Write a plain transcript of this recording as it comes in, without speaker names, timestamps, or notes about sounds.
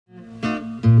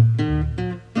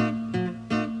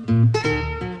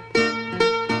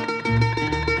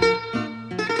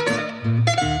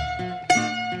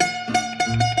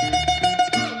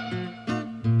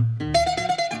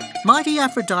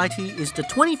Aphrodite is the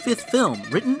 25th film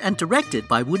written and directed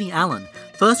by Woody Allen,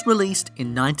 first released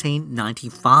in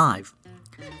 1995.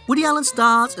 Woody Allen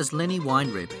stars as Lenny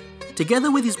Weinrib.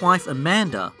 Together with his wife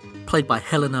Amanda, played by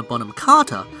Helena Bonham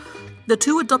Carter, the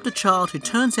two adopt a child who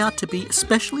turns out to be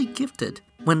especially gifted.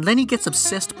 When Lenny gets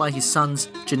obsessed by his son's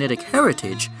genetic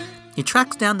heritage, he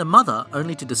tracks down the mother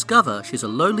only to discover she's a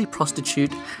lowly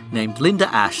prostitute named Linda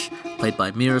Ash, played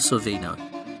by Mira Sorvino.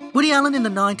 Woody Allen in the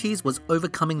 90s was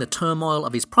overcoming the turmoil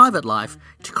of his private life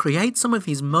to create some of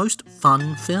his most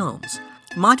fun films.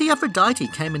 Mighty Aphrodite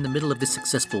came in the middle of this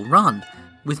successful run,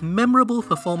 with memorable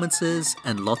performances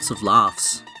and lots of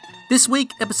laughs. This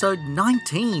week, episode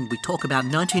 19, we talk about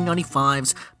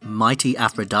 1995's Mighty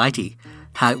Aphrodite,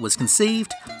 how it was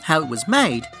conceived, how it was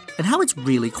made, and how it's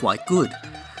really quite good.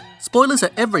 Spoilers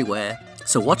are everywhere,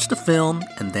 so watch the film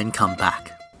and then come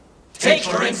back. Take,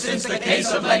 for instance, the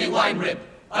case of Lenny Weinrib,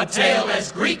 a tale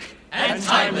as Greek and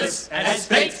timeless as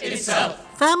fate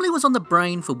itself. Family was on the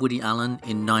brain for Woody Allen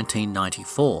in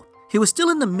 1994. He was still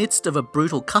in the midst of a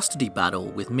brutal custody battle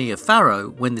with Mia Farrow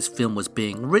when this film was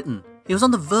being written. He was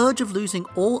on the verge of losing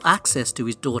all access to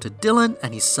his daughter Dylan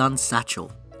and his son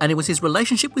Satchel. And it was his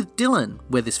relationship with Dylan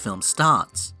where this film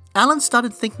starts. Allen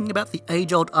started thinking about the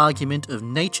age-old argument of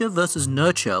nature versus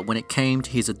nurture when it came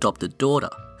to his adopted daughter.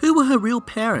 Who were her real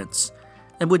parents?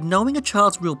 And would knowing a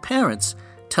child's real parents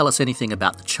tell us anything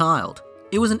about the child?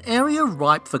 It was an area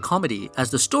ripe for comedy,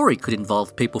 as the story could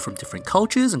involve people from different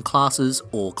cultures and classes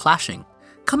all clashing.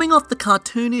 Coming off the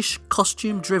cartoonish,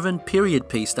 costume-driven period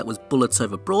piece that was Bullets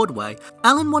Over Broadway,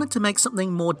 Allen wanted to make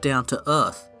something more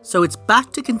down-to-earth. So it's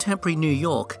back to contemporary New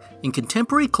York, in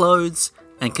contemporary clothes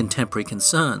and contemporary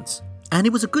concerns. And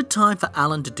it was a good time for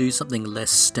Allen to do something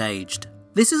less staged.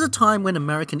 This is a time when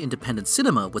American independent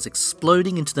cinema was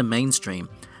exploding into the mainstream,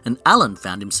 and Allen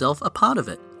found himself a part of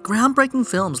it. Groundbreaking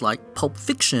films like Pulp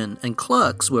Fiction and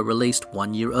Clerks were released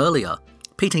 1 year earlier.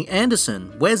 Peter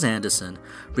Anderson, Wes Anderson,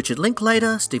 Richard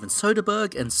Linklater, Steven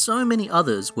Soderbergh, and so many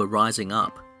others were rising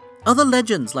up. Other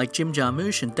legends like Jim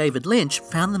Jarmusch and David Lynch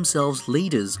found themselves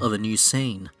leaders of a new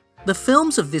scene. The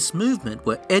films of this movement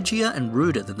were edgier and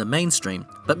ruder than the mainstream,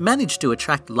 but managed to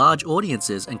attract large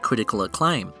audiences and critical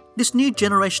acclaim. This new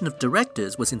generation of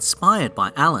directors was inspired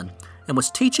by Allen and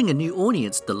was teaching a new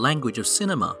audience the language of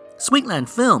cinema. Sweetland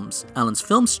Films, Allen's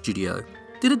film studio,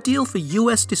 did a deal for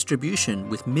US distribution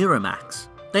with Miramax.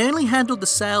 They only handled the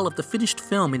sale of the finished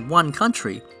film in one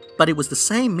country, but it was the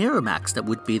same Miramax that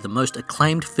would be the most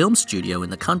acclaimed film studio in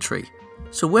the country.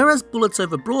 So whereas Bullets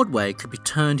Over Broadway could be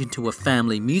turned into a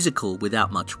family musical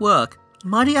without much work,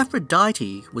 Mighty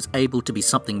Aphrodite was able to be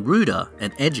something ruder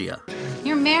and edgier.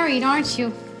 You're married, aren't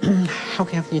you? How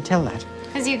can you tell that?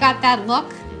 Because you got that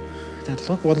look. That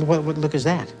look? What look is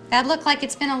that? That look like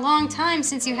it's been a long time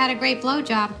since you had a great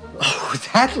blowjob. Oh,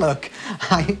 that look.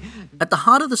 At the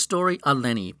heart of the story are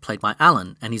Lenny, played by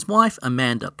Allen, and his wife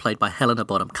Amanda, played by Helena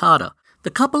Bonham Carter.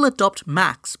 The couple adopt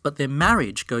Max, but their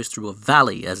marriage goes through a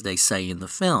valley, as they say in the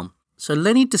film. So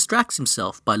Lenny distracts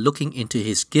himself by looking into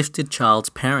his gifted child's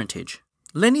parentage.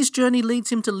 Lenny's journey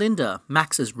leads him to Linda,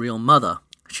 Max's real mother.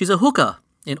 She's a hooker,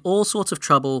 in all sorts of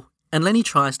trouble, and Lenny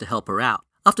tries to help her out.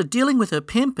 After dealing with her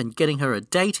pimp and getting her a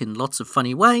date in lots of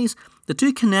funny ways, the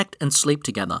two connect and sleep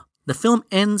together. The film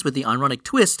ends with the ironic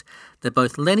twist that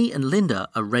both Lenny and Linda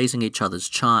are raising each other's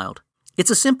child. It's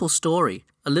a simple story,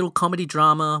 a little comedy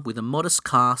drama with a modest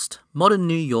cast, modern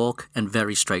New York, and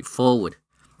very straightforward.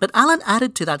 But Allen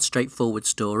added to that straightforward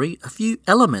story a few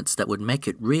elements that would make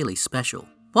it really special.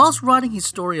 Whilst writing his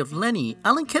story of Lenny,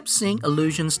 Allen kept seeing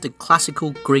allusions to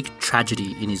classical Greek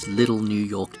tragedy in his little New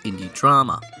York indie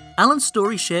drama. Allen's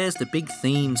story shares the big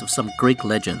themes of some Greek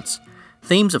legends.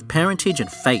 Themes of parentage and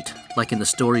fate, like in the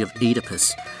story of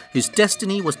Oedipus, whose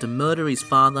destiny was to murder his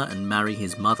father and marry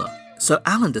his mother. So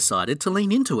Allen decided to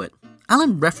lean into it.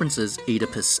 Allen references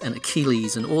Oedipus and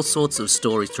Achilles and all sorts of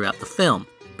stories throughout the film,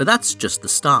 but that's just the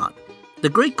start. The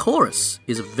Greek chorus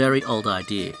is a very old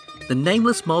idea. The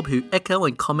nameless mob who echo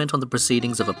and comment on the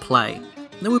proceedings of a play.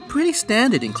 They were pretty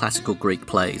standard in classical Greek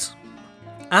plays.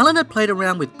 Allen had played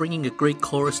around with bringing a Greek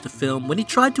chorus to film when he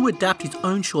tried to adapt his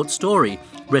own short story,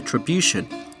 Retribution,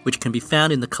 which can be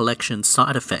found in the collection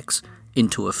Side Effects,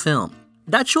 into a film.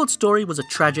 That short story was a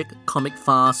tragic, comic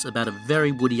farce about a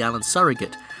very Woody Allen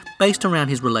surrogate, based around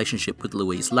his relationship with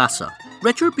Louise Lasser.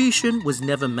 Retribution was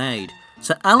never made,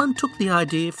 so Allen took the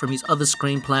idea from his other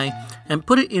screenplay and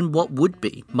put it in what would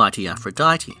be Mighty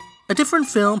Aphrodite. A different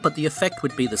film, but the effect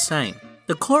would be the same.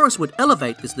 The chorus would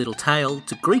elevate this little tale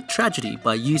to Greek tragedy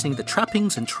by using the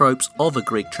trappings and tropes of a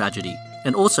Greek tragedy,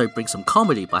 and also bring some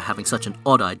comedy by having such an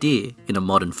odd idea in a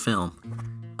modern film.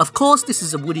 Of course, this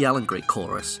is a Woody Allen Greek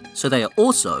chorus, so they are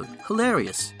also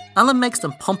hilarious. Allen makes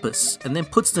them pompous and then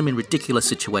puts them in ridiculous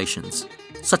situations,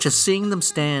 such as seeing them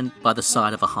stand by the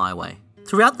side of a highway.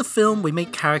 Throughout the film, we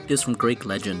meet characters from Greek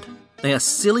legend. They are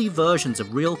silly versions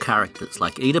of real characters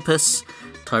like Oedipus,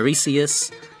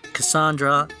 Tiresias,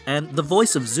 Cassandra, and the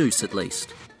voice of Zeus at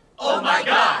least. Oh my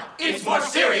God! It's more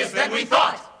serious than we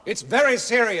thought! It's very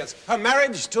serious. Her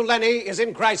marriage to Lenny is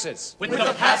in crisis. With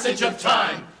the passage of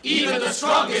time, even the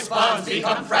strongest bonds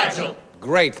become fragile.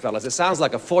 Great, fellas. It sounds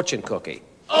like a fortune cookie.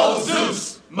 O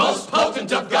Zeus, most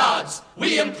potent of gods,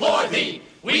 we implore thee.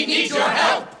 We need your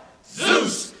help.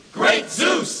 Zeus, great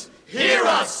Zeus, hear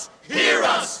us, hear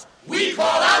us. We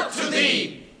call out to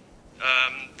thee.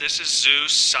 This is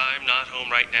Zeus. I'm not home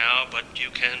right now, but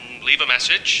you can leave a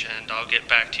message and I'll get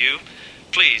back to you.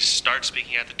 Please start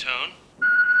speaking at the tone.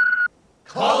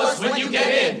 Call us when you get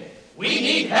in. We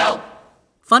need help.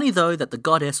 Funny though that the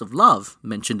goddess of love,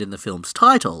 mentioned in the film's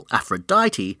title,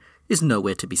 Aphrodite, is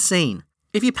nowhere to be seen.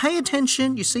 If you pay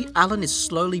attention, you see Allen is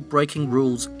slowly breaking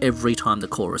rules every time the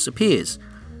chorus appears.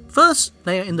 First,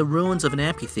 they are in the ruins of an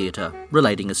amphitheatre,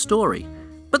 relating a story,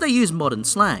 but they use modern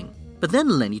slang. But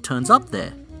then Lenny turns up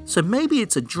there, so maybe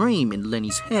it's a dream in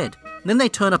Lenny's head. Then they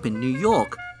turn up in New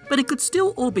York, but it could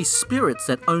still all be spirits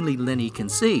that only Lenny can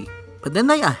see. But then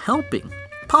they are helping,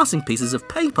 passing pieces of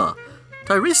paper.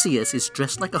 Tiresias is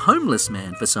dressed like a homeless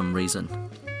man for some reason.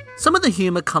 Some of the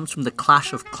humour comes from the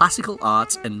clash of classical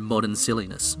arts and modern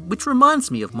silliness, which reminds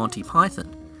me of Monty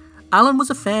Python. Allen was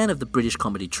a fan of the British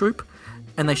comedy troupe,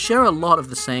 and they share a lot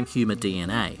of the same humour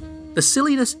DNA. The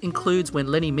silliness includes when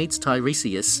Lenny meets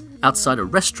Tiresias outside a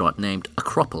restaurant named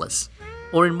Acropolis,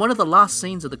 or in one of the last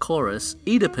scenes of the chorus,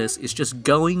 Oedipus is just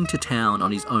going to town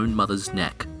on his own mother's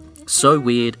neck. So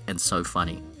weird and so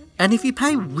funny. And if you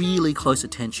pay really close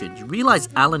attention, you realise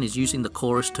Allen is using the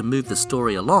chorus to move the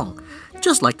story along,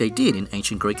 just like they did in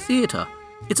ancient Greek theatre.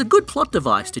 It's a good plot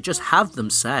device to just have them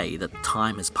say that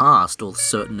time has passed or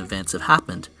certain events have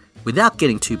happened, without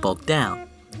getting too bogged down.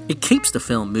 It keeps the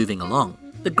film moving along.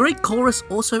 The Greek chorus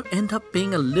also end up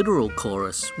being a literal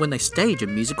chorus when they stage a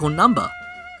musical number.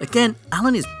 Again,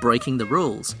 Allen is breaking the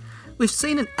rules. We've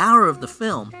seen an hour of the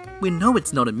film, we know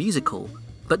it's not a musical,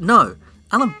 but no,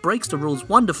 Allen breaks the rules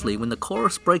wonderfully when the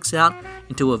chorus breaks out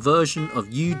into a version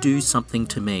of You Do Something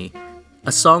to Me,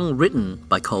 a song written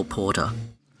by Cole Porter.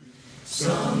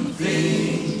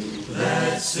 Something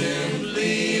that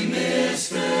simply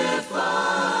mystifies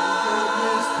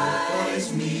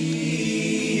me.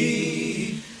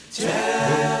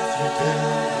 Tell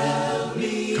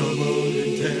me, come on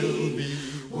and tell me,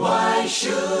 why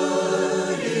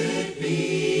should it be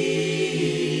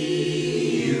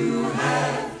you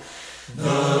have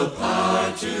the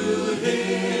power to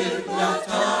hypnotize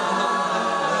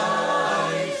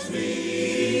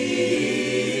me?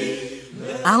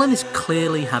 Allen is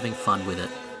clearly having fun with it.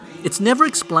 It's never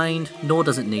explained, nor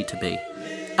does it need to be.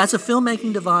 As a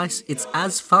filmmaking device, it's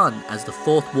as fun as the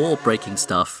fourth wall breaking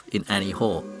stuff in Annie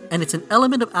Hall. And it's an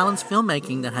element of Allen's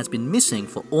filmmaking that has been missing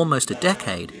for almost a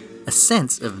decade, a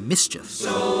sense of mischief.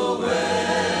 So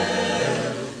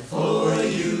well for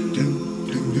you.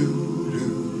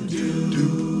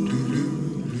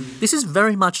 This is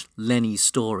very much Lenny's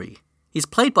story. He's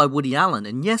played by Woody Allen,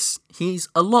 and yes, he's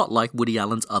a lot like Woody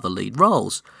Allen's other lead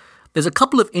roles. There's a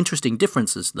couple of interesting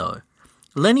differences, though.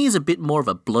 Lenny is a bit more of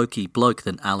a blokey bloke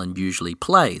than Allen usually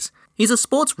plays. He's a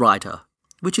sports writer,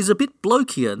 which is a bit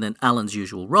blokier than Allen's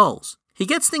usual roles. He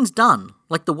gets things done,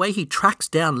 like the way he tracks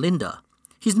down Linda.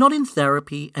 He's not in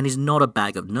therapy, and he's not a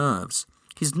bag of nerves.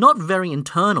 He's not very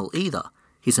internal either.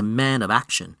 He's a man of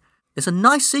action. There's a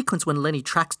nice sequence when Lenny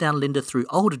tracks down Linda through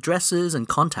old addresses and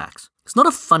contacts. It's not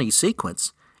a funny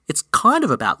sequence. It's kind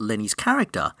of about Lenny's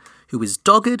character, who is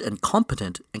dogged and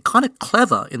competent and kind of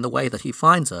clever in the way that he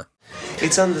finds her.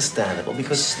 It's understandable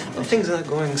because things aren't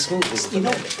going smoothly. You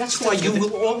know, that's why you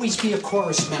will always be a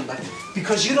chorus member.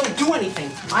 Because you don't do anything.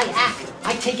 I act.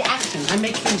 I take action. I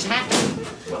make things happen.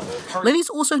 Lenny's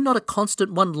also not a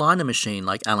constant one-liner machine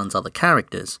like Allen's other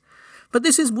characters. But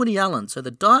this is Woody Allen, so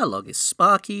the dialogue is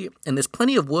sparky and there's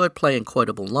plenty of wordplay and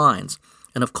quotable lines.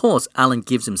 And of course, Allen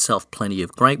gives himself plenty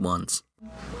of great ones.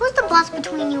 Who's the boss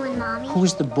between you and Mommy?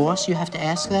 Who's the boss? You have to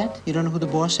ask that? You don't know who the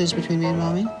boss is between me and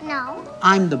Mommy? No.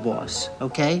 I'm the boss,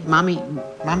 okay? Mommy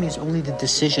is only the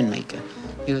decision maker.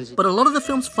 But a lot of the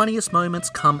film's funniest moments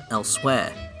come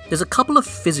elsewhere. There's a couple of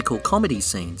physical comedy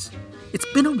scenes.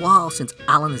 It's been a while since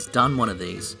Allen has done one of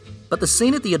these. But the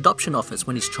scene at the adoption office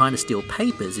when he's trying to steal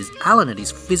papers is Allen at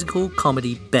his physical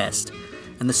comedy best.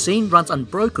 And the scene runs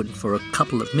unbroken for a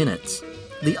couple of minutes.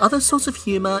 The other source of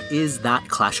humour is that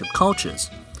clash of cultures.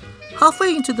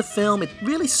 Halfway into the film, it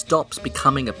really stops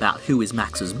becoming about who is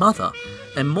Max's mother,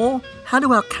 and more, how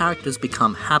do our characters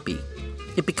become happy?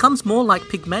 It becomes more like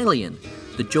Pygmalion,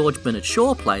 the George Bernard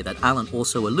Shaw play that Alan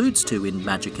also alludes to in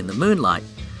Magic in the Moonlight.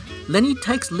 Lenny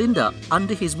takes Linda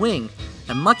under his wing,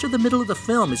 and much of the middle of the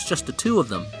film is just the two of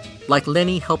them, like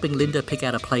Lenny helping Linda pick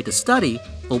out a play to study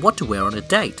or what to wear on a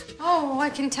date. Oh, I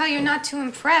can tell you're not too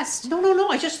impressed. No.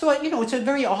 I just thought, it's a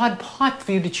very odd part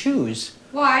for you to choose.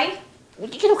 Why?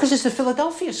 Because it's a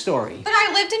Philadelphia story. But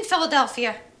I lived in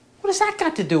Philadelphia. What has that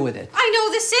got to do with it? I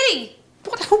know the city.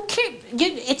 What? Who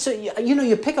cares?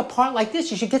 You pick a part like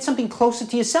this, you should get something closer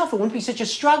to yourself. It wouldn't be such a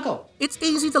struggle. It's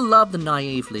easy to love the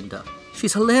naive Linda.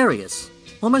 She's hilarious,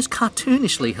 almost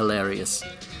cartoonishly hilarious.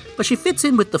 But she fits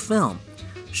in with the film.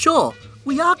 Sure,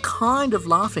 we are kind of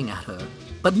laughing at her,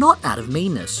 but not out of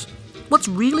meanness. What's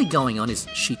really going on is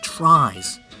she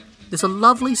tries. There's a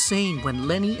lovely scene when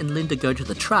Lenny and Linda go to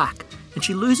the track, and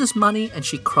she loses money and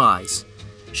she cries.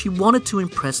 She wanted to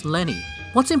impress Lenny.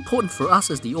 What's important for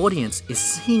us as the audience is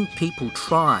seeing people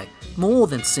try, more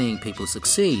than seeing people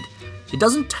succeed. It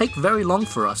doesn't take very long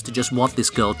for us to just want this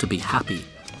girl to be happy.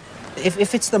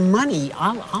 If it's the money,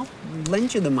 I'll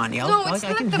lend you the money. No, it's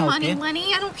not the money,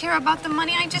 Lenny. I don't care about the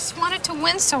money. I just wanted to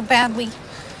win so badly.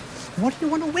 What do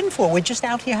you want to win for? We're just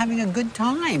out here having a good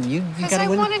time. You Because gotta I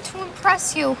win. wanted to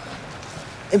impress you.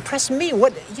 Impress me?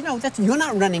 What? You're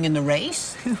not running in the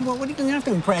race. What are you going to have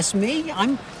to impress me?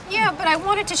 Yeah, but I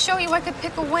wanted to show you I could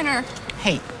pick a winner.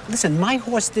 Hey, listen, my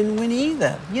horse didn't win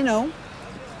either.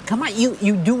 Come on,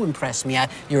 you do impress me.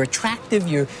 You're attractive.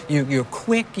 You're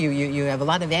quick. You have a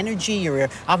lot of energy. You're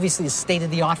obviously a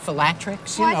state-of-the-art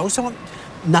philanthropics. So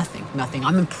nothing.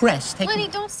 I'm impressed. Lenny,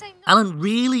 don't say no. Alan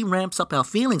really ramps up our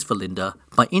feelings for Linda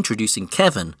by introducing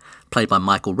Kevin, played by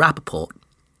Michael Rappaport.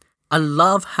 I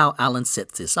love how Alan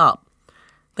sets this up.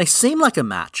 They seem like a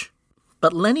match,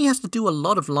 but Lenny has to do a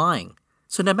lot of lying.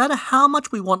 So no matter how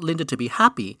much we want Linda to be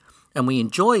happy, and we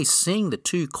enjoy seeing the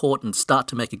two court and start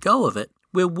to make a go of it,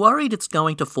 we're worried it's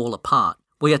going to fall apart.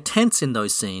 We are tense in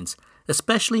those scenes,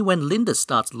 especially when Linda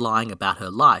starts lying about her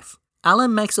life.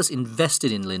 Alan makes us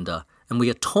invested in Linda, and we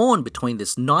are torn between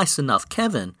this nice enough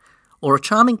Kevin or a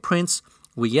charming prince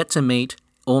we're yet to meet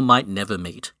or might never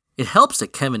meet. It helps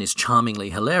that Kevin is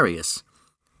charmingly hilarious.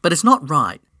 But it's not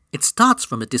right. It starts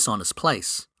from a dishonest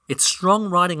place. It's strong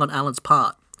writing on Alan's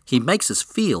part. He makes us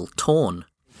feel torn.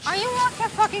 Are you off your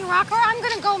fucking rocker? I'm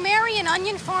gonna go marry an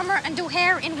onion farmer and do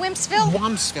hair in Wimpsville.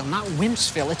 Wamsville, not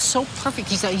Wimpsville. It's so perfect.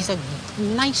 He's a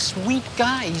nice, sweet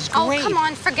guy. He's great. Oh, come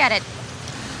on, forget it.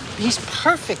 He's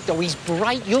perfect, though. He's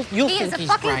bright. You'll He think is a he's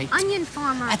fucking bright. onion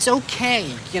farmer. That's okay.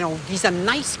 He's a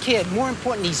nice kid. More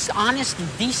important, he's honest and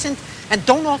decent. And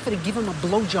don't offer to give him a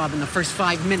blowjob in the first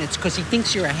 5 minutes because he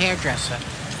thinks you're a hairdresser.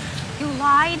 You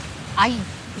lied?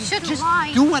 You shouldn't just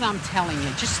lie. do what I'm telling you.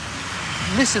 Just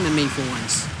listen to me for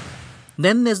once.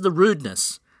 Then there's the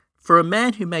rudeness. For a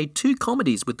man who made 2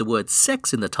 comedies with the word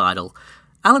sex in the title,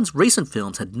 Alan's recent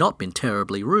films had not been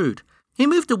terribly rude. He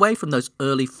moved away from those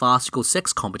early farcical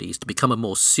sex comedies to become a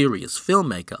more serious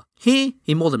filmmaker. Here,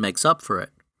 he more than makes up for it.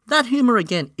 That humour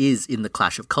again is in the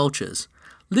clash of cultures.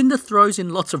 Linda throws in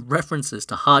lots of references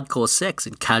to hardcore sex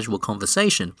in casual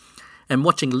conversation, and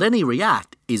watching Lenny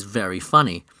react is very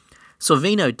funny.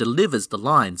 Sorvino delivers the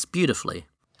lines beautifully.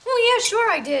 Oh, yeah, sure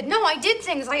I did. No, I did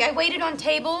things. I waited on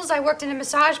tables, I worked in a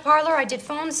massage parlor, I did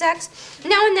phone sex.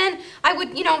 Now and then, I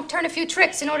would, turn a few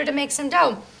tricks in order to make some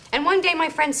dough. And one day my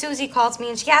friend Susie calls me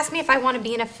and she asked me if I want to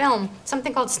be in a film,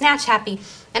 something called Snatch Happy.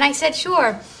 And I said,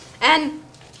 sure. And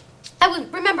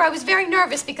I was very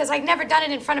nervous because I'd never done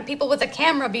it in front of people with a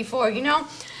camera before,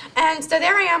 And so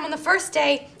there I am on the first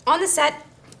day on the set,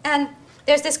 and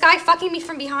there's this guy fucking me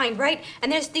from behind, right?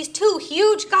 And there's these 2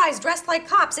 huge guys dressed like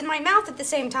cops in my mouth at the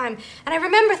same time. And I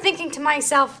remember thinking to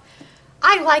myself,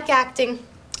 I like acting.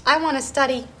 I want to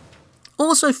study.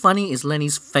 Also funny is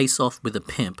Lenny's face-off with a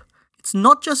pimp. It's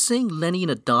not just seeing Lenny in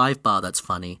a dive bar that's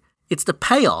funny. It's the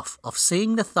payoff of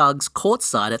seeing the thugs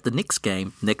courtside at the Knicks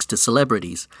game next to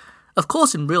celebrities. Of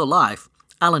course, in real life,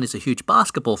 Alan is a huge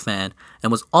basketball fan and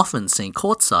was often seen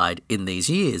courtside in these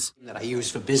years. That I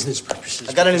use for business purposes.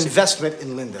 I got an investment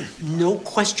in Linda. No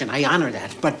question, I honor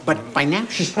that. But by now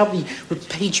she's probably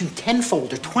paid you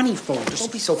 10-fold or 20-fold.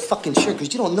 Don't be so fucking sure,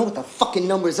 because you don't know what the fucking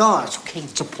numbers are. It's okay.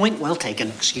 It's a point well taken.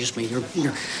 Excuse me.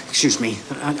 Excuse me.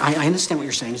 I understand what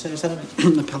you're saying. Is that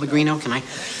a Pellegrino? Can I?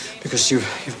 Because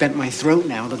you've bent my throat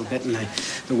now a little bit, and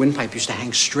the windpipe used to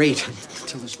hang straight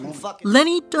until this moment.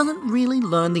 Lenny doesn't really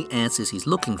learn the answers he's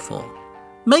looking for.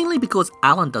 Mainly because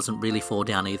Alan doesn't really fall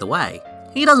down either way.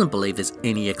 He doesn't believe there's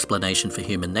any explanation for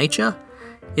human nature.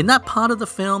 In that part of the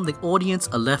film, the audience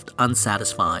are left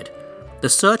unsatisfied. The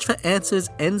search for answers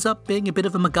ends up being a bit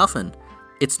of a MacGuffin.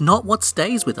 It's not what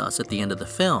stays with us at the end of the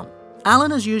film.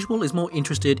 Alan, as usual, is more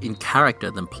interested in character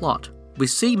than plot. We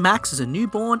see Max as a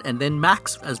newborn and then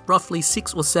Max as roughly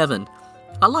 6 or 7.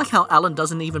 I like how Alan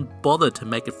doesn't even bother to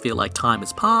make it feel like time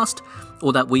has passed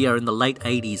or that we are in the late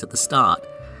 80s at the start.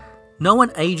 No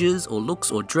one ages or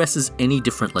looks or dresses any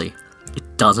differently.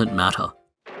 It doesn't matter.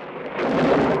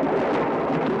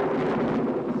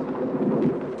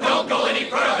 Don't go any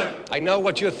further. I know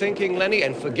what you're thinking, Lenny,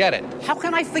 and forget it. How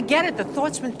can I forget it? The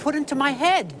thought's been put into my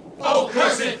head. Oh,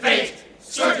 cursed fate!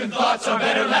 Certain thoughts are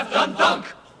better left undunk.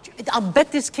 I'll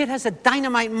bet this kid has a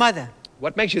dynamite mother.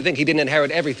 What makes you think he didn't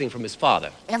inherit everything from his father?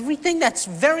 Everything? That's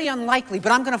very unlikely,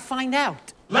 but I'm going to find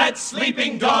out. Let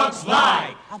sleeping dogs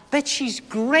lie. I'll bet she's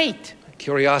great.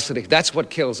 Curiosity, that's what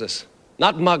kills us.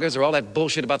 Not muggers or all that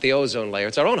bullshit about the ozone layer.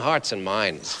 It's our own hearts and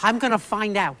minds. I'm going to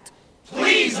find out.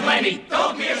 Please, Lenny,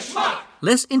 don't be a schmuck.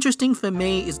 Less interesting for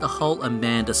me is the whole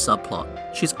Amanda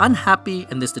subplot. She's unhappy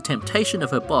and there's the temptation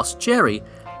of her boss, Jerry,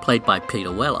 played by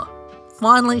Peter Weller.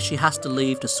 Finally, she has to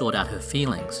leave to sort out her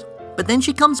feelings. But then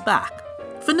she comes back.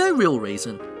 For no real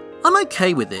reason. I'm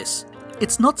okay with this.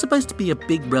 It's not supposed to be a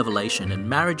big revelation and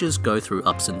marriages go through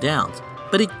ups and downs.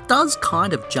 But it does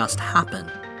kind of just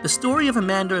happen. The story of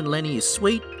Amanda and Lenny is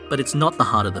sweet, but it's not the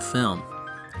heart of the film.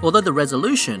 Although the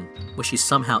resolution, where she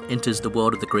somehow enters the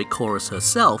world of the Greek chorus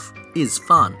herself, is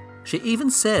fun. She even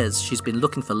says she's been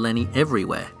looking for Lenny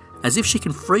everywhere, as if she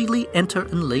can freely enter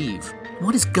and leave.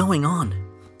 What is going on?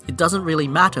 It doesn't really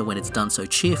matter when it's done so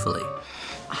cheerfully.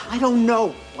 I don't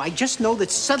know. I just know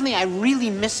that suddenly I really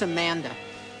miss Amanda.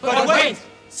 But wait!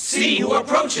 See who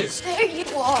approaches. There you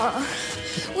are.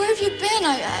 Where have you been?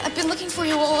 I've been looking for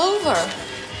you all over.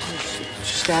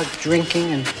 Just out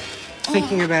drinking and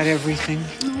thinking about everything.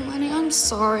 Oh, Lenny, I'm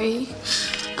sorry.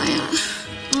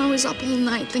 I was up all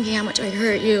night thinking how much I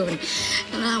hurt you and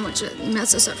how much it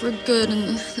messed us up for good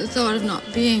and the thought of not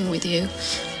being with you.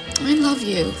 I love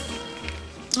you.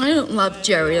 I don't love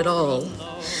Jerry at all.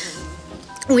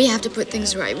 We have to put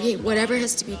things right. Whatever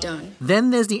has to be done. Then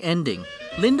there's the ending.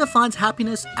 Linda finds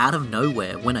happiness out of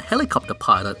nowhere when a helicopter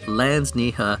pilot lands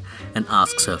near her and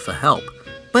asks her for help.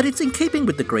 But it's in keeping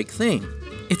with the Greek thing.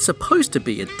 It's supposed to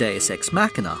be a deus ex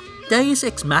machina. Deus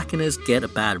ex machinas get a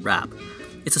bad rap.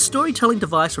 It's a storytelling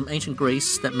device from ancient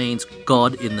Greece that means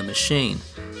God in the machine.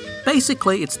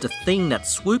 Basically, it's the thing that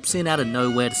swoops in out of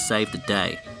nowhere to save the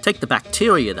day. Take the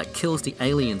bacteria that kills the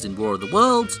aliens in War of the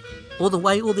Worlds, or the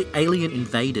way all the alien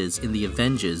invaders in the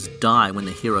Avengers die when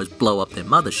the heroes blow up their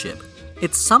mothership.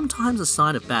 It's sometimes a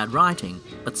sign of bad writing,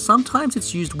 but sometimes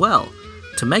it's used well,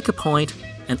 to make a point,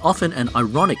 and often an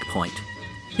ironic point.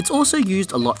 It's also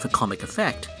used a lot for comic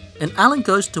effect, and Alan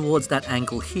goes towards that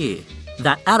angle here,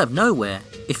 that out of nowhere,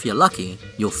 if you're lucky,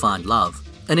 you'll find love.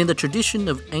 And in the tradition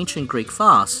of ancient Greek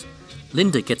farce,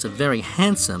 Linda gets a very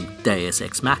handsome deus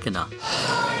ex machina.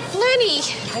 Lenny!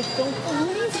 I don't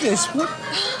believe this. What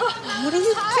are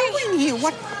you doing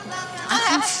here?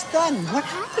 I'm stunned. What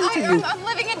happened to you? I'm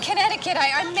living in Connecticut.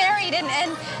 I'm married,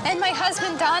 and my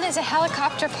husband, Don, is a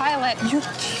helicopter pilot. You're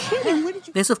kidding. What did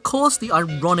you... There's of course the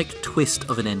ironic twist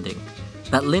of an ending,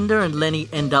 that Linda and Lenny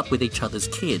end up with each other's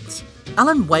kids.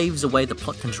 Alan waves away the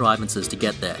plot contrivances to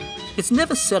get there. It's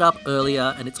never set up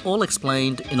earlier and it's all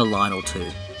explained in a line or two.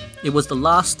 It was the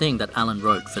last thing that Alan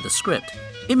wrote for the script.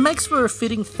 It makes for a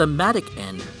fitting thematic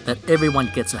end that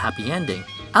everyone gets a happy ending.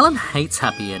 Alan hates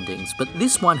happy endings, but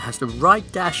this one has the right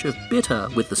dash of bitter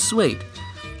with the sweet.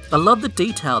 I love the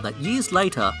detail that years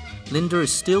later, Linda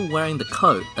is still wearing the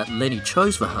coat that Lenny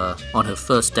chose for her on her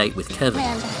first date with Kevin.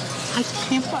 I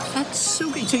can't... That's so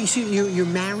good. So you're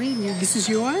married? This is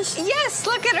yours? Yes,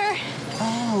 look at her.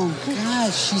 Oh,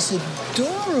 gosh, she's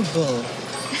adorable.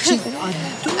 She's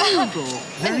adorable.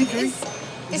 Very, very...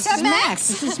 Is that Max?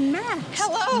 This is Max.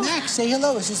 Hello. Max, say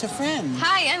hello. Is this a friend?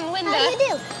 Hi, I'm Linda. How do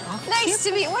you do? Nice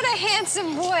to meet you. What a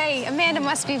handsome boy. Amanda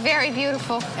must be very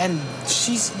beautiful. And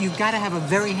you've got to have a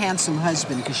very handsome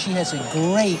husband because she has a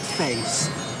great face.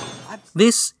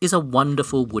 This is a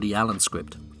wonderful Woody Allen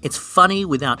script. It's funny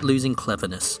without losing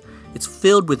cleverness. It's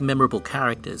filled with memorable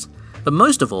characters. But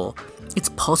most of all, it's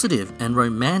positive and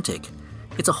romantic.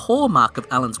 It's a hallmark of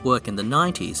Allen's work in the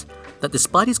 90s, that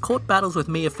despite his court battles with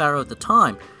Mia Farrow at the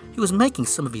time, he was making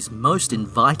some of his most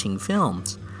inviting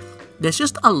films. There's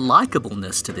just a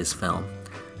likeableness to this film.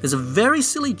 There's a very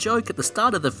silly joke at the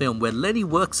start of the film where Lenny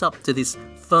works up to this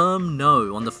firm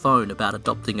no on the phone about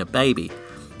adopting a baby.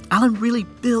 Allen really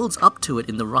builds up to it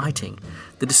in the writing.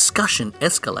 The discussion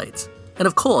escalates. And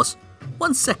of course,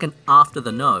 1 second after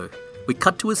the no, we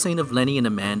cut to a scene of Lenny and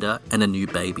Amanda and a new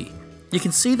baby. You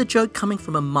can see the joke coming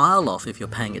from a mile off if you're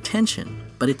paying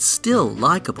attention, but it's still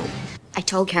likeable. I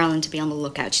told Carolyn to be on the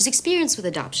lookout. She's experienced with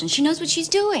adoption. She knows what she's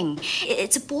doing.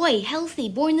 It's a boy, healthy,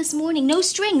 born this morning, no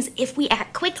strings, if we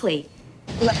act quickly.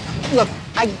 Look,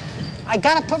 I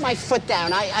gotta put my foot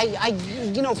down.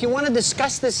 If you want to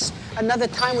discuss this another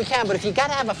time, we can, but if you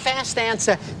gotta have a fast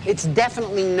answer, it's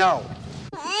definitely no.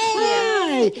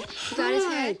 Yeah. Got his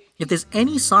head. If there's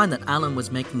any sign that Alan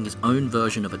was making his own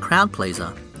version of a crowd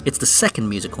pleaser, it's the second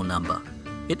musical number.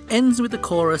 It ends with the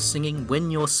chorus singing When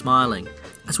You're Smiling,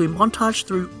 as we montage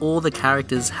through all the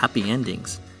characters' happy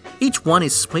endings. Each one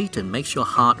is sweet and makes your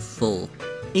heart full.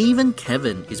 Even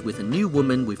Kevin is with a new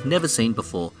woman we've never seen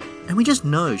before, and we just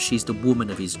know she's the woman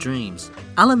of his dreams.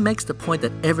 Alan makes the point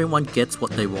that everyone gets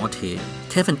what they want here.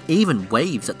 Kevin even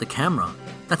waves at the camera.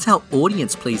 That's how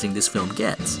audience-pleasing this film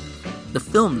gets. The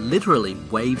film literally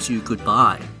waves you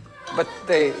goodbye. But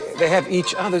they have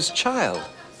each other's child,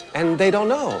 and they don't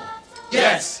know.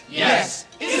 Yes, yes.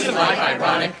 Isn't life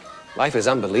ironic? Life is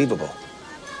unbelievable.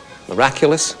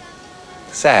 Miraculous,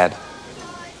 sad,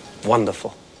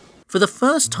 wonderful. For the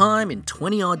first time in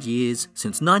 20-odd years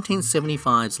since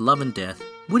 1975's Love and Death,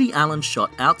 Woody Allen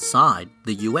shot outside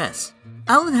the US.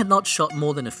 Allen had not shot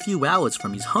more than a few hours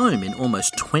from his home in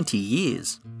almost 20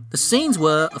 years. The scenes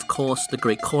were, of course, the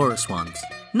Greek chorus ones.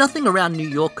 Nothing around New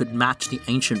York could match the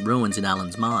ancient ruins in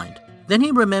Allen's mind. Then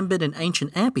he remembered an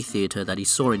ancient amphitheatre that he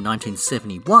saw in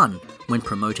 1971 when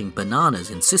promoting Bananas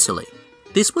in Sicily.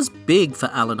 This was big for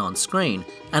Allen on screen,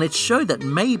 and it showed that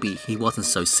maybe he wasn't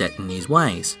so set in his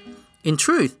ways. In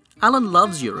truth, Allen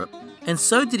loves Europe, and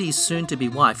so did his soon-to-be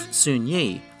wife, Soon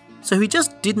Yi, so he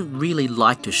just didn't really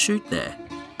like to shoot there.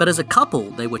 But as a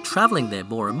couple, they were travelling there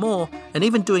more and more, and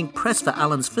even doing press for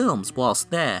Allen's films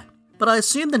whilst there. But I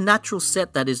assume the natural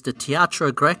set that is the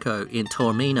Teatro Greco in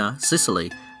Taormina,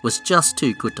 Sicily, was just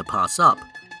too good to pass up.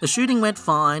 The shooting went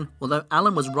fine, although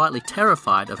Allen was rightly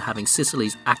terrified of having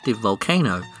Sicily's active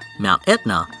volcano, Mount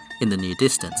Etna, in the near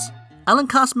distance. Allen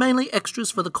cast mainly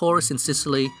extras for the chorus in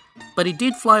Sicily, but he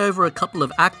did fly over a couple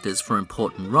of actors for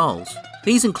important roles.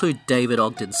 These include David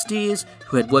Ogden Stiers,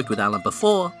 who had worked with Allen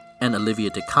before, and Olivia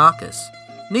Dukakis.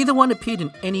 Neither one appeared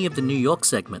in any of the New York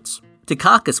segments.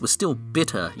 Dukakis was still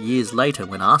bitter years later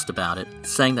when asked about it,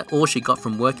 saying that all she got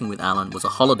from working with Allen was a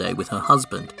holiday with her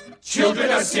husband.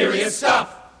 Children are serious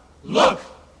stuff. Look,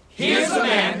 here's a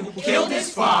man who killed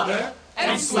his father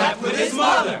and slept with his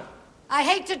mother. I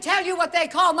hate to tell you what they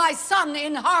call my son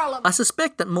in Harlem. I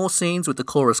suspect that more scenes with the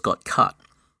chorus got cut,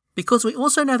 because we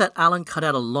also know that Allen cut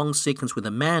out a long sequence with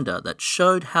Amanda that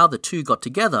showed how the two got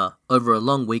together over a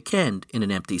long weekend in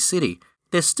an empty city.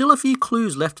 There's still a few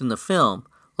clues left in the film,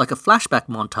 like a flashback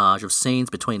montage of scenes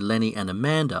between Lenny and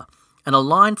Amanda, and a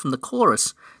line from the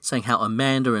chorus saying how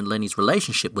Amanda and Lenny's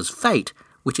relationship was fate,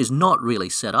 which is not really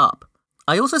set up.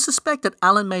 I also suspect that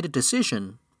Allen made a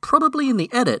decision, probably in the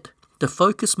edit, to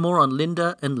focus more on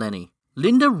Linda and Lenny.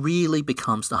 Linda really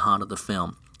becomes the heart of the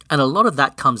film, and a lot of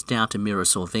that comes down to Mira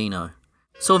Sorvino.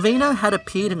 Sorvino had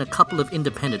appeared in a couple of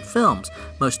independent films,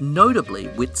 most notably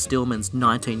Whit Stillman's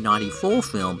 1994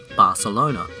 film,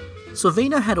 Barcelona.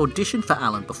 Sorvino had auditioned for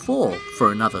Allen before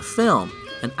for another film,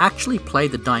 and actually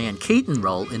played the Diane Keaton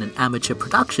role in an amateur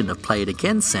production of Play It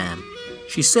Again, Sam.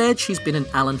 She said she's been an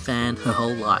Allen fan her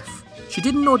whole life. She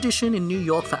did an audition in New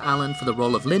York for Allen for the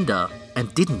role of Linda,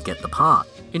 and didn't get the part.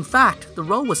 In fact, the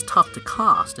role was tough to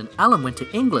cast, and Allen went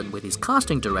to England with his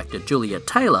casting director Juliet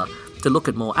Taylor to look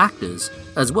at more actors,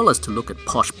 as well as to look at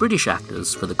posh British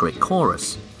actors for the Greek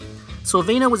chorus.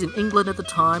 Sorvino was in England at the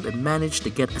time and managed to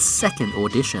get a second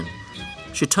audition.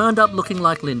 She turned up looking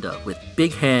like Linda, with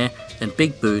big hair and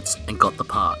big boots, and got the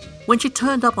part. When she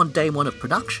turned up on day one of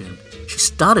production, she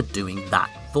started doing that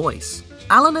voice.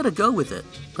 Allen let her go with it,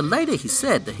 but later he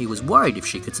said that he was worried if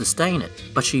she could sustain it,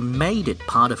 but she made it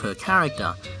part of her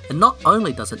character, and not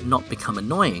only does it not become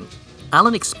annoying,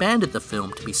 Allen expanded the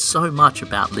film to be so much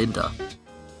about Linda.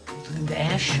 Linda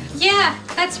Ash? Yeah,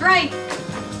 that's right.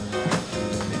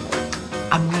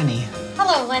 I'm Lenny.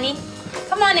 Hello, Lenny.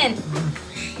 Come on in.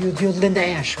 You're Linda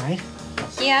Ash, right?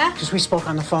 Yeah? Because we spoke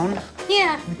on the phone?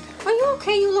 Yeah. Are you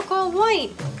okay? You look all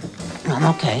white. I'm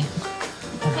okay.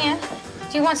 Yeah.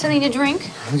 Do you want something to drink?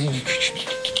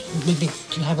 Maybe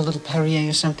you have a little Perrier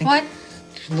or something? What?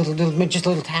 Just a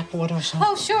little tap water or something?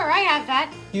 Oh, sure, I have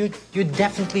that. You're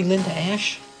definitely Linda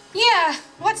Ash? Yeah.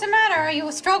 What's the matter? Are you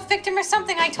a stroke victim or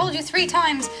something? I told you 3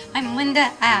 times. I'm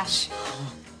Linda Ash.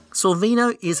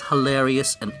 Sorvino is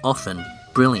hilarious and often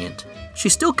brilliant.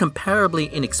 She's still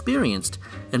comparably inexperienced,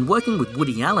 and working with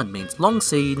Woody Allen means long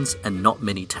scenes and not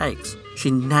many takes. She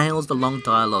nails the long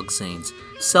dialogue scenes,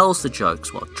 sells the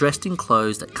jokes while dressed in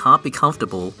clothes that can't be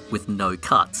comfortable with no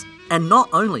cuts. And not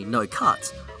only no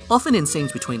cuts, often in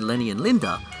scenes between Lenny and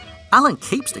Linda, Alan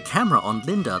keeps the camera on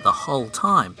Linda the whole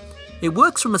time. It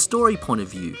works from a story point of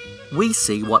view. We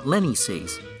see what Lenny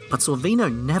sees. But Sorvino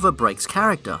never breaks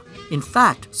character. In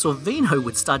fact, Sorvino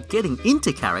would start getting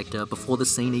into character before the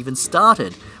scene even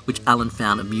started, which Alan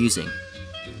found amusing.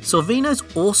 Sorvino's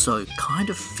also kind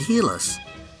of fearless.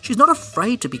 She's not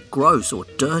afraid to be gross or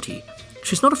dirty.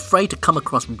 She's not afraid to come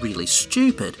across really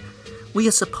stupid. We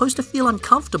are supposed to feel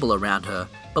uncomfortable around her,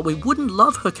 but we wouldn't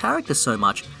love her character so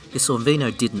much if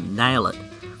Sorvino didn't nail it.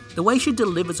 The way she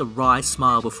delivers a wry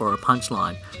smile before a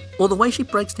punchline, or the way she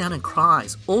breaks down and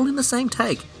cries, all in the same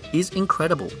take, is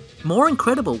incredible. More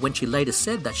incredible when she later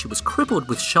said that she was crippled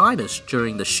with shyness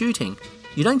during the shooting.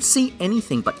 You don't see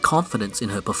anything but confidence in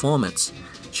her performance.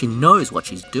 She knows what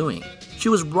she's doing. She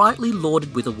was rightly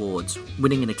lauded with awards,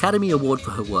 winning an Academy Award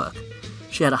for her work.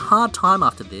 She had a hard time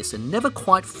after this and never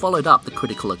quite followed up the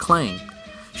critical acclaim.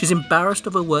 She's embarrassed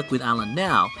of her work with Alan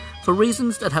now for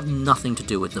reasons that have nothing to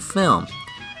do with the film.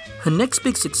 Her next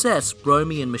big success,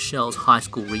 Romy and Michelle's high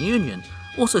school reunion,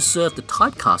 also served to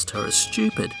typecast her as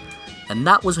stupid. And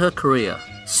that was her career,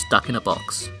 stuck in a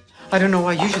box. I don't know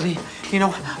why. Usually,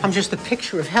 I'm just a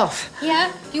picture of health.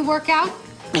 Yeah? You work out?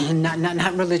 And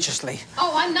not religiously.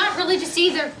 Oh, I'm not religious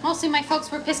either. Mostly my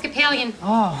folks were Episcopalian.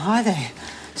 Oh, are they?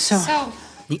 So...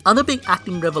 The other big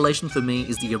acting revelation for me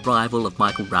is the arrival of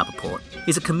Michael Rappaport.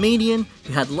 He's a comedian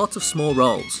who had lots of small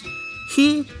roles.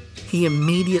 Here, he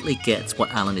immediately gets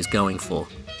what Alan is going for.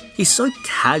 He's so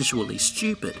casually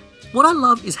stupid. What I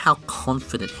love is how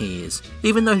confident he is,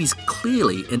 even though he's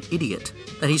clearly an idiot.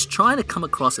 That he's trying to come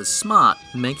across as smart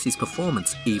makes his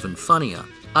performance even funnier.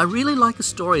 I really like a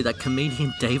story that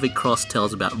comedian David Cross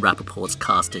tells about Rappaport's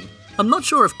casting. I'm not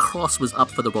sure if Cross was up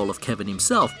for the role of Kevin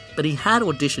himself, but he had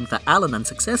auditioned for Alan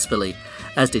unsuccessfully,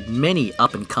 as did many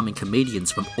up-and-coming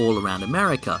comedians from all around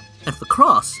America. And for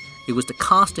Cross, it was the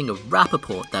casting of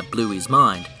Rappaport that blew his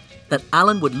mind. That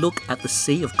Alan would look at the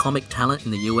sea of comic talent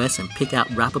in the US and pick out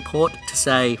Rappaport to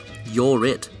say, "You're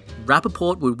it."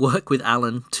 Rappaport would work with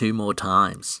Alan 2 more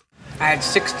times. I had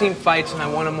 16 fights and I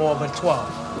won them all but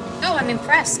 12. Oh, I'm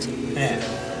impressed. Yeah.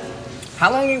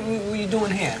 How long were you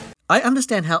doing hair? I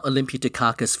understand how Olympia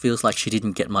Dukakis feels like she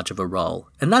didn't get much of a role,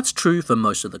 and that's true for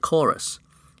most of the chorus.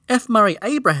 F. Murray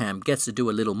Abraham gets to do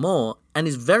a little more and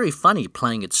is very funny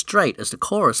playing it straight as the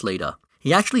chorus leader.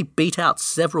 He actually beat out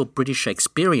several British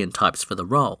Shakespearean types for the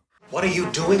role. What are you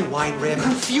doing, wine rib?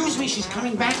 Confuse me. She's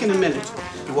coming back in a minute.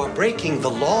 You are breaking the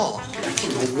law.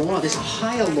 Breaking the law? There's a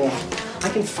higher law. I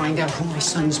can find out who my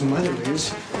son's mother is.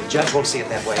 The judge won't see it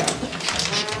that way.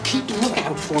 Keep a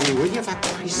lookout for me, will you? For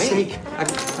Christ's sake.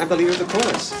 I believe you're the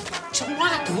chorus. So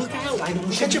what? Look out. I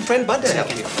don't... Get your friend Bud to help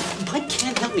you. Bud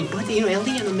can't help me. Bud,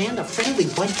 Ellie and Amanda are friendly.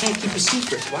 Bud can't keep a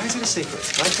secret. Why is it a secret?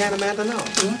 Why can't Amanda know?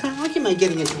 How am I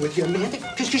getting into it with you, Amanda?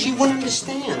 Because you wouldn't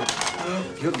understand.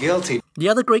 You're guilty. The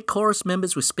other great chorus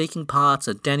members with speaking parts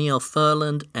are Danielle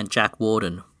Furland and Jack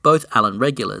Warden, both Alan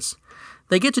regulars.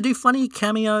 They get to do funny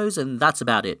cameos and that's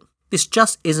about it. This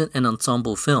just isn't an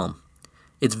ensemble film.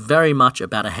 It's very much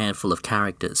about a handful of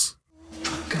characters.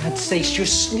 For God's sakes,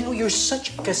 you're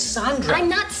such a Cassandra. I'm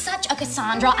not such a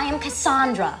Cassandra. I am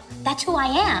Cassandra. That's who I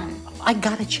am. I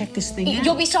gotta check this thing out.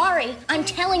 You'll be sorry. I'm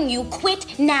telling you,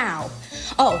 quit now.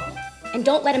 Oh, and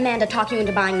don't let Amanda talk you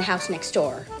into buying the house next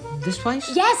door. This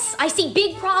place? Yes, I see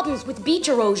big problems with beach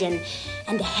erosion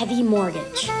and a heavy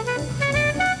mortgage.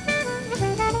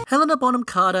 Helena Bonham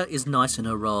Carter is nice in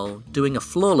her role, doing a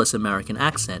flawless American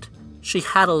accent. She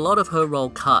had a lot of her role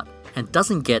cut and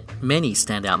doesn't get many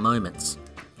standout moments.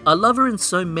 I love her in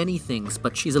so many things,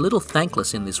 but she's a little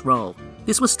thankless in this role.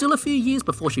 This was still a few years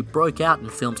before she broke out in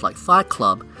films like Fight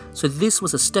Club, so this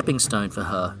was a stepping stone for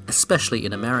her, especially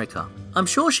in America. I'm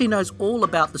sure she knows all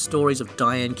about the stories of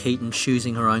Diane Keaton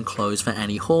choosing her own clothes for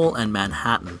Annie Hall and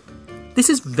Manhattan. This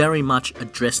is very much a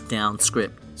dressed-down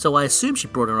script, so I assume she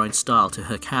brought her own style to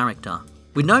her character.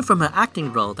 We know from her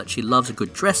acting role that she loves a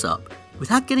good dress-up.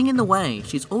 Without getting in the way,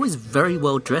 she's always very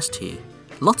well dressed here.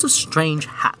 Lots of strange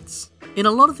hats. In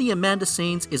a lot of the Amanda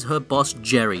scenes is her boss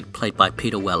Jerry, played by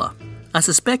Peter Weller. I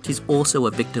suspect he's also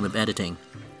a victim of editing.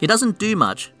 He doesn't do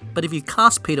much, but if you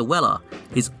cast Peter Weller,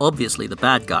 he's obviously the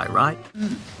bad guy, right?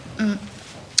 No,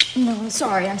 I'm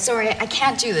sorry. I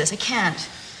can't do this. I can't.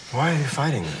 Why are you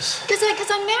fighting this?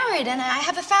 Because I'm married and I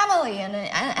have a family and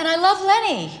I love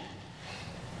Lenny.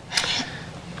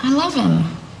 I love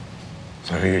him.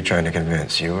 So who are you trying to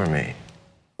convince, you or me?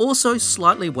 Also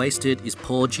slightly wasted is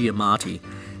Paul Giamatti,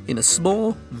 in a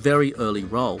small, very early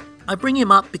role. I bring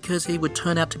him up because he would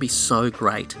turn out to be so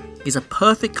great. He's a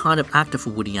perfect kind of actor for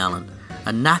Woody Allen,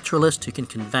 a naturalist who can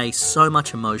convey so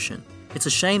much emotion. It's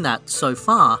a shame that, so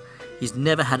far, He's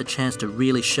never had a chance to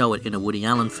really show it in a Woody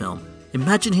Allen film.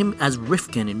 Imagine him as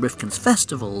Rifkin in Rifkin's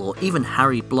Festival, or even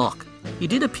Harry Block. He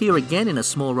did appear again in a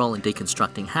small role in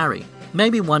Deconstructing Harry.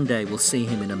 Maybe one day we'll see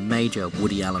him in a major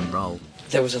Woody Allen role.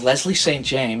 There was a Leslie St.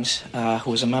 James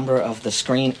who was a member of the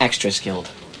Screen Extras Guild.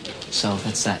 So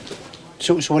that's that.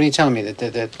 So what are you telling me?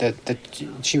 That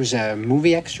she was a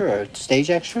movie extra or a stage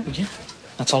extra? Yeah,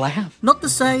 that's all I have. Not to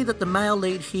say that the male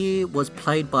lead here was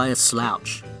played by a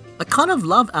slouch. I kind of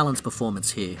love Allen's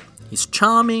performance here. He's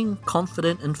charming,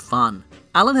 confident, and fun.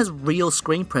 Allen has real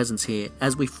screen presence here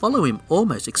as we follow him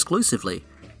almost exclusively.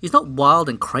 He's not wild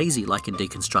and crazy like in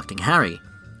Deconstructing Harry.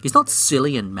 He's not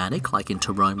silly and manic like in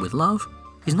To Rome with Love.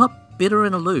 He's not bitter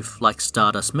and aloof like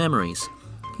Stardust Memories.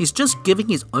 He's just giving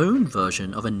his own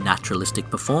version of a naturalistic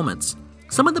performance.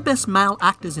 Some of the best male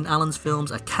actors in Allen's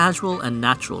films are casual and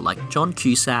natural like John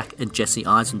Cusack and Jesse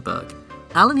Eisenberg.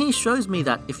 Allen here shows me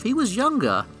that if he was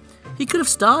younger, he could have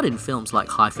starred in films like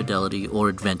High Fidelity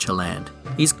or Adventureland.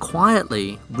 He's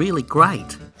quietly really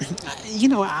great. You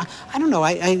know, I don't know.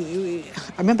 I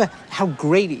remember how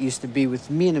great it used to be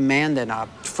with me and Amanda in our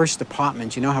first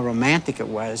apartment. You know, how romantic it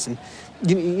was. And,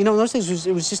 you know, in those days,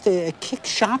 it was just a kick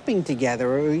shopping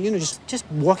together or, you know, just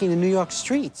walking the New York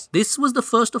streets. This was the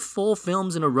first of 4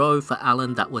 films in a row for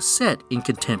Allen that was set in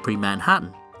contemporary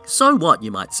Manhattan. So what,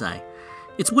 you might say?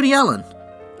 It's Woody Allen.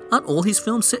 Aren't all his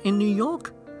films set in New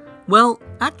York? Well,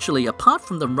 actually, apart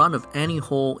from the run of Annie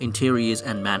Hall, Interiors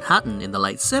and Manhattan in the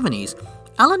late 70s,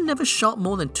 Allen never shot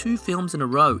more than 2 films in a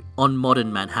row on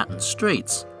modern Manhattan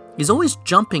streets. He's always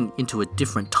jumping into a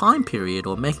different time period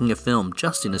or making a film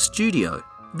just in a studio.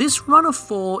 This run of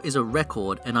 4 is a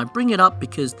record, and I bring it up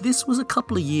because this was a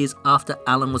couple of years after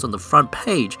Allen was on the front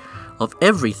page of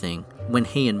everything when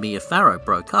he and Mia Farrow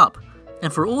broke up.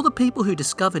 And for all the people who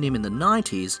discovered him in the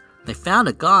 90s, they found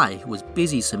a guy who was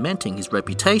busy cementing his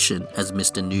reputation as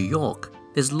Mr. New York.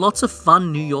 There's lots of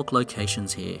fun New York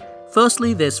locations here.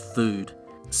 Firstly, there's food.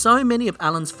 So many of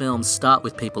Allen's films start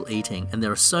with people eating, and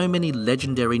there are so many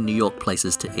legendary New York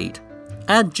places to eat.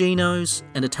 Add Gino's,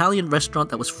 an Italian restaurant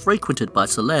that was frequented by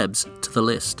celebs, to the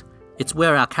list. It's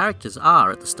where our characters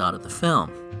are at the start of the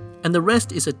film. And the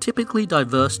rest is a typically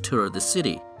diverse tour of the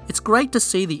city. It's great to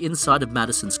see the inside of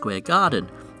Madison Square Garden,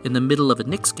 in the middle of a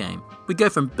Knicks game. We go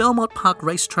from Belmont Park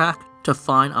Racetrack to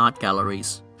fine art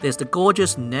galleries. There's the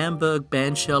gorgeous Namberg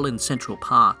bandshell in Central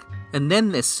Park. And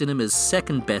then there's cinema's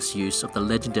second best use of the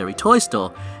legendary toy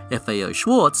store, FAO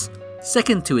Schwartz,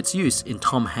 second to its use in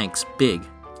Tom Hanks' Big.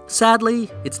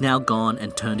 Sadly, it's now gone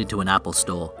and turned into an Apple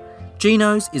store.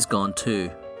 Gino's is gone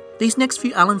too. These next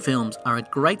few Allen films are a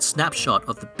great snapshot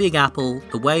of the Big Apple,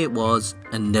 the way it was,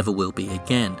 and never will be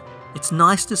again. It's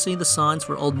nice to see the signs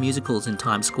for old musicals in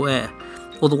Times Square,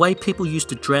 or the way people used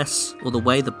to dress, or the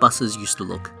way the buses used to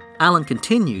look. Allen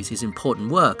continues his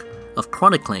important work of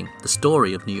chronicling the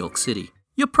story of New York City.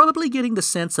 You're probably getting the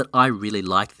sense that I really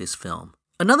like this film.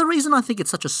 Another reason I think it's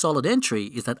such a solid entry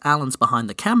is that Allen's behind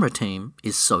the camera team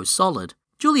is so solid.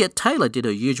 Juliet Taylor did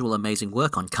her usual amazing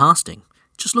work on casting.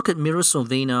 Just look at Mira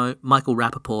Sorvino, Michael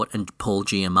Rappaport and Paul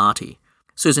Giamatti.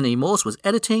 Susan E. Morse was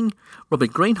editing,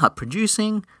 Robert Greenhut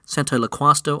producing, Santo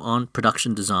Loquasto on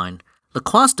production design.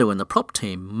 Loquasto and the prop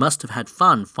team must have had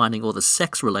fun finding all the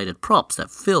sex-related props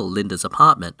that fill Linda's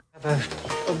apartment. A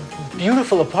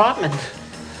beautiful apartment.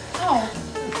 Oh,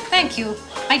 thank you.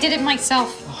 I did it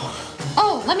myself.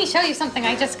 Oh, let me show you something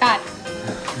I just got.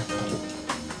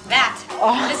 That.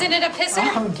 Oh. Isn't it a pisser?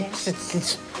 Oh, yes,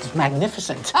 it's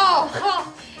magnificent.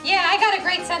 Oh, yeah, I got a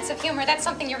great sense of humor. That's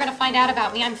something you're going to find out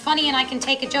about me. I'm funny and I can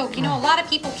take a joke. You know, a lot of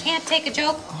people can't take a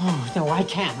joke. Oh, no, I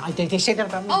can. They say that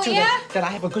about me, too. Yeah? That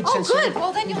I have a good Oh, sense of good. humor.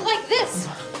 Well, then you'll like this.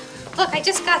 Look, I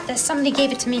just got this. Somebody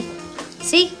gave it to me.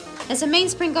 See? As the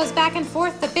mainspring goes back and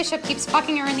forth, the bishop keeps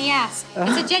fucking her in the ass.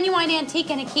 It's a genuine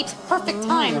antique and it keeps perfect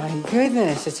time. Oh, my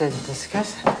goodness. It's a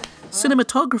disgusting...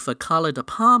 Cinematographer Carlo De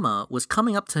Palma was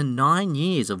coming up to 9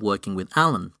 years of working with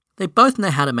Allen. They both know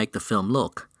how to make the film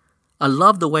look. I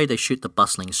love the way they shoot the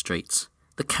bustling streets.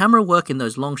 The camera work in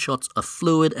those long shots are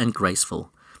fluid and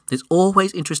graceful. There's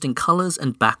always interesting colours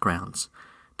and backgrounds.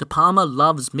 De Palma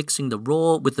loves mixing the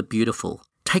raw with the beautiful.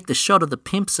 Take the shot of the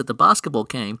pimps at the basketball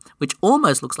game, which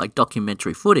almost looks like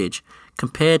documentary footage,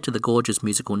 compared to the gorgeous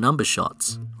musical number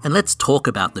shots. And let's talk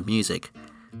about the music.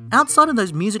 Outside of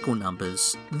those musical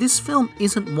numbers, this film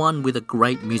isn't one with a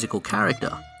great musical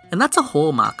character, and that's a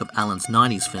hallmark of Allen's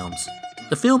 90s films.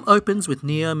 The film opens with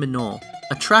Neo Minor,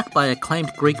 a track by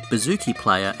acclaimed Greek bouzouki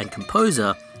player and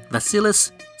composer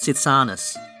Vasilis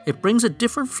Tsitsanis. It brings a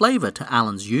different flavour to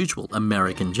Allen's usual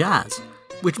American jazz,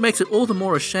 which makes it all the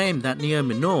more a shame that Neo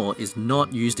Minor is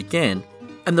not used again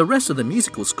And the rest of the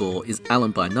musical score is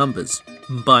Alan by numbers,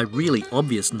 by really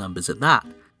obvious numbers at that.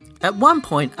 At one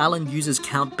point, Alan uses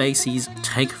Count Basie's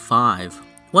Take 5,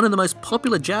 one of the most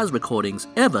popular jazz recordings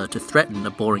ever, to threaten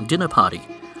a boring dinner party.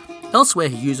 Elsewhere,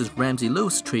 he uses Ramsey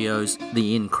Lewis Trio's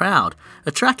The In Crowd,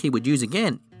 a track he would use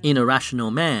again in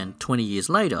Irrational Man 20 years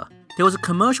later. There was a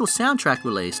commercial soundtrack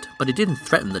released, but it didn't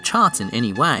threaten the charts in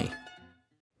any way.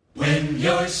 When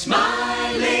you're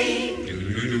smiling,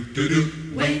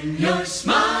 when you're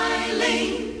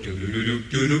smiling,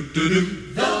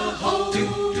 the whole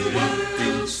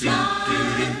world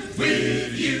smiles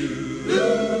with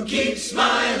you. Keep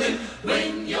smiling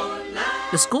when you're laughing.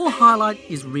 The score highlight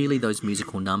is really those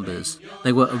musical numbers.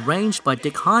 They were arranged by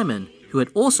Dick Hyman, who had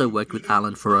also worked with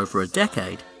Alan for over a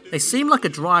decade. They seem like a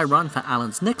dry run for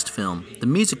Alan's next film, the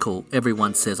musical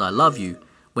Everyone Says I Love You,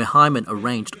 where Hyman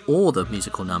arranged all the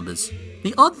musical numbers.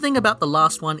 The odd thing about the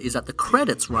last one is that the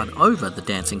credits run over the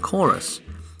dancing chorus.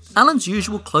 Alan's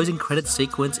usual closing credits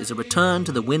sequence is a return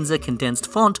to the Windsor condensed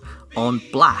font on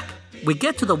black. We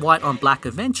get to the white on black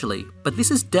eventually, but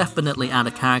this is definitely out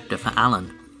of character for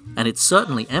Alan, and it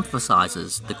certainly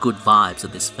emphasises the good vibes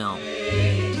of this film.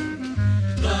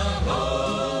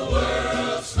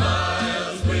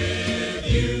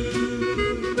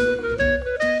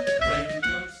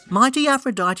 Mighty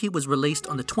Aphrodite was released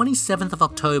on the 27th of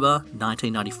October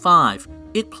 1995.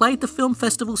 It played the film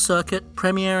festival circuit,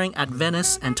 premiering at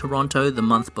Venice and Toronto the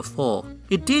month before.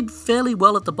 It did fairly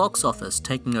well at the box office,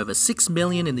 taking over $6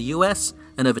 million in the US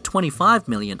and over $25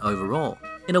 million overall.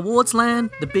 In awards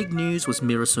land, the big news was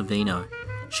Mira Sorvino.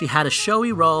 She had a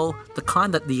showy role, the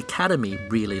kind that the Academy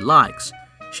really likes.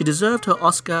 She deserved her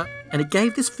Oscar, and it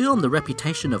gave this film the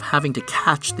reputation of having to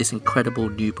catch this incredible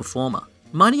new performer.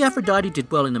 Mighty Aphrodite did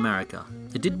well in America.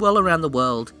 It did well around the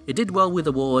world, it did well with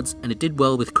awards, and it did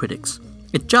well with critics.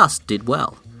 It just did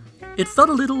well. It felt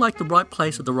a little like the right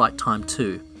place at the right time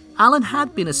too. Alan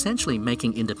had been essentially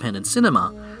making independent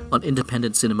cinema, on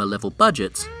independent cinema level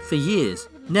budgets, for years.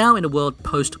 Now in a world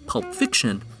post-Pulp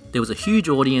Fiction, there was a huge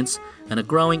audience and a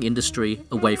growing industry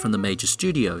away from the major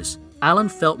studios. Alan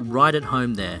felt right at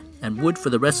home there, and would for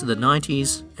the rest of the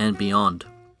 90s and beyond.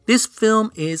 This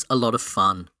film is a lot of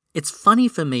fun. It's funny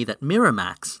for me that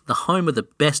Miramax, the home of the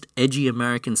best edgy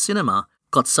American cinema,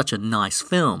 got such a nice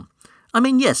film. I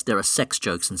mean, yes, there are sex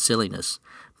jokes and silliness,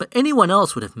 but anyone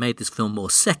else would have made this film more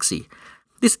sexy.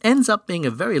 This ends up being a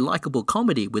very likeable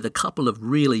comedy with a couple of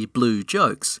really blue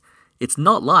jokes. It's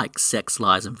not like Sex,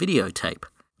 Lies and Videotape.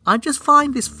 I just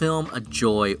find this film a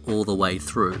joy all the way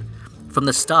through. From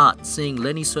the start, seeing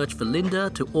Lenny search for Linda,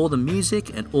 to all the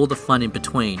music and all the fun in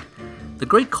between. The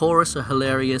Greek chorus are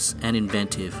hilarious and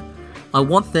inventive. I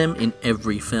want them in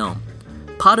every film.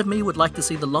 Part of me would like to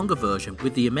see the longer version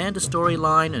with the Amanda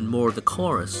storyline and more of the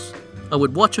chorus. I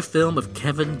would watch a film of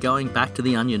Kevin going back to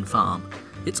the onion farm.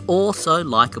 It's all so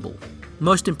likeable.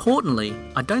 Most importantly,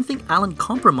 I don't think Alan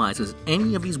compromises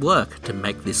any of his work to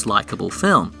make this likeable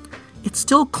film. It's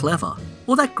still clever.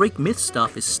 All that Greek myth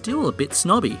stuff is still a bit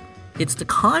snobby. It's the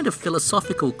kind of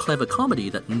philosophical clever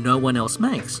comedy that no one else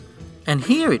makes. And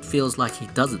here it feels like he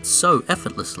does it so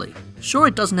effortlessly. Sure,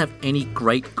 it doesn't have any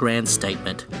great grand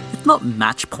statement. It's not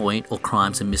Match Point or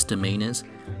Crimes and Misdemeanors.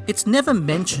 It's never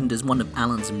mentioned as one of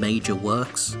Alan's major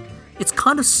works. It's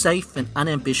kind of safe and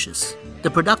unambitious.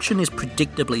 The production is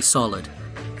predictably solid.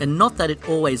 And not that it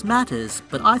always matters,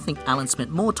 but I think Alan spent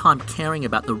more time caring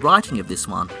about the writing of this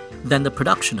one than the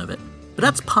production of it. But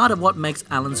that's part of what makes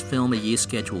Alan's film a year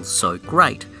schedule so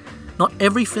great. Not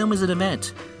every film is an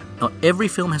event. Not every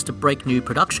film has to break new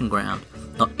production ground.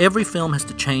 Not every film has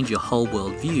to change your whole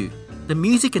worldview. The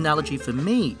music analogy for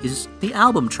me is the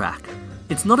album track.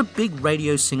 It's not a big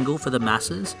radio single for the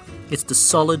masses, it's the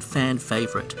solid fan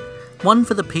favourite. One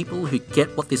for the people who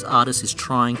get what this artist is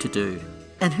trying to do.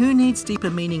 And who needs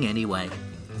deeper meaning anyway?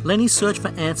 Lenny's search for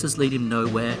answers lead him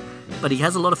nowhere, but he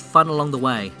has a lot of fun along the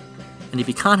way. And if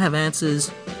you can't have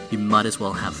answers, you might as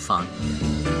well have fun.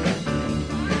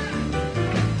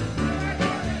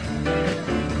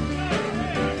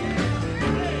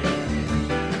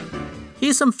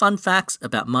 Here's some fun facts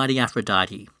about Mighty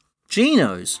Aphrodite.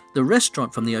 Gino's, the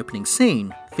restaurant from the opening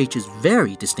scene, features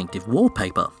very distinctive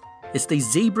wallpaper. It's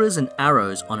these zebras and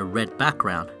arrows on a red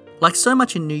background. Like so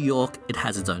much in New York, it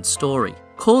has its own story.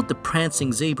 Called the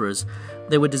Prancing Zebras,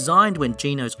 they were designed when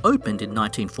Gino's opened in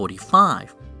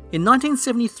 1945. In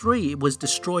 1973, it was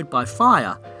destroyed by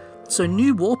fire, so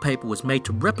new wallpaper was made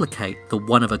to replicate the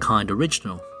one-of-a-kind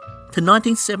original. The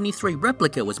 1973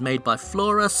 replica was made by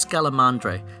Flora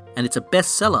Scalamandre, and it's a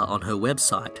bestseller on her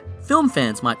website. Film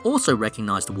fans might also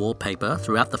recognise the wallpaper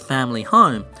throughout the family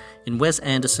home in Wes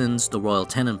Anderson's The Royal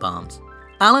Tenenbaums.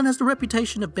 Alan has the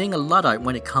reputation of being a Luddite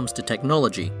when it comes to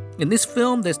technology. In this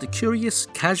film, there's the curious,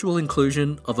 casual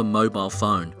inclusion of a mobile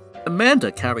phone.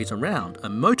 Amanda carries around a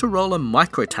Motorola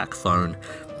Microtac phone,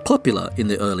 popular in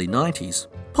the early 90s.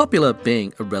 Popular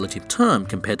being a relative term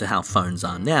compared to how phones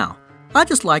are now. I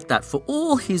just like that for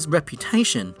all his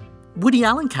reputation, Woody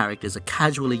Allen characters are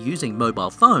casually using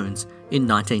mobile phones in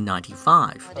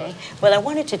 1995. Well, I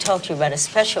wanted to talk to you about a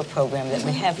special program that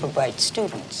we have for bright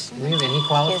students. Really? He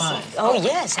qualifies? Oh,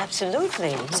 yes,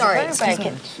 absolutely. Sorry, excuse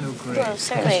me. So great. Well,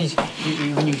 certainly.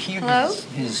 When you hear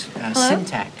his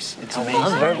syntax, it's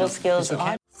amazing. Verbal skills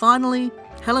are... Finally,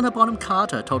 Helena Bonham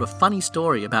Carter told a funny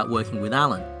story about working with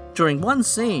Alan. During one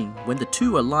scene, when the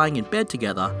two are lying in bed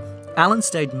together, Alan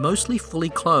stayed mostly fully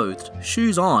clothed,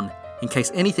 shoes on, in case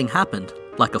anything happened,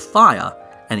 like a fire,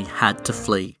 and he had to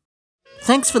flee.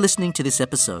 Thanks for listening to this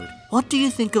episode. What do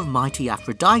you think of Mighty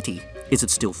Aphrodite? Is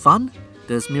it still fun?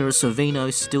 Does Mira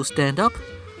Sorvino still stand up?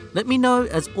 Let me know,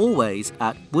 as always,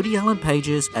 at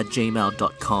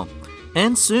woodyallenpages@gmail.com.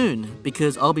 And soon,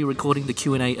 because I'll be recording the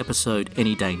Q&A episode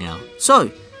any day now. So,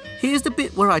 here's the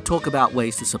bit where I talk about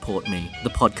ways to support me, the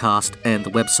podcast, and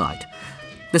the website.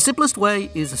 The simplest way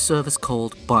is a service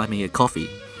called Buy Me a Coffee.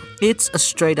 It's a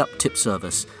straight-up tip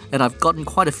service, and I've gotten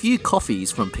quite a few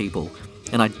coffees from people,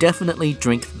 and I definitely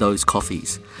drink those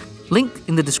coffees. Link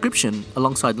in the description,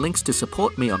 alongside links to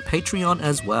support me on Patreon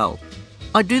as well.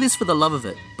 I do this for the love of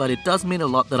it, but it does mean a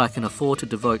lot that I can afford to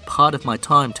devote part of my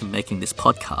time to making this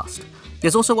podcast.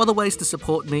 There's also other ways to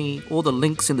support me, all the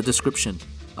links in the description.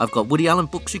 I've got Woody Allen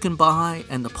books you can buy,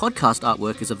 and the podcast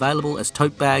artwork is available as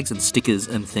tote bags and stickers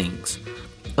and things.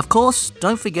 Of course,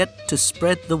 don't forget to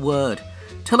spread the word.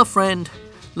 Tell a friend,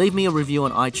 leave me a review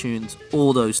on iTunes,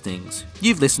 all those things.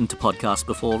 You've listened to podcasts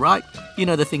before, right? You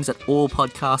know the things that all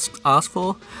podcasts ask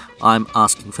for? I'm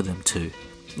asking for them too.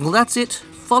 Well, that's it.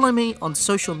 Follow me on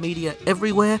social media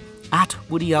everywhere at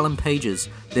Woody Allen Pages.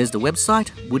 There's the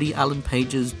website,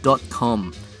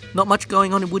 woodyallenpages.com. Not much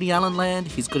going on in Woody Allen land.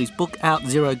 He's got his book out,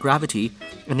 Zero Gravity,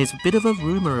 and there's a bit of a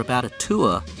rumour about a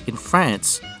tour in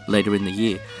France later in the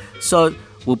year. So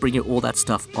we'll bring you all that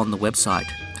stuff on the website.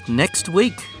 Next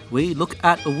week, we look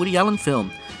at a Woody Allen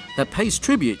film that pays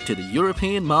tribute to the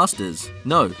European masters.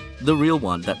 No, the real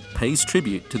one that pays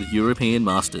tribute to the European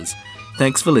masters.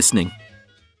 Thanks for listening.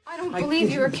 I don't believe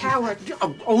you're a coward.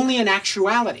 Only in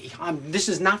actuality. This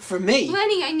is not for me.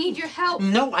 Lenny, I need your help.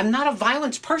 No, I'm not a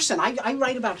violence person. I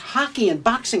write about hockey and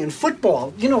boxing and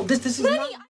football. You know, this is Lenny, not...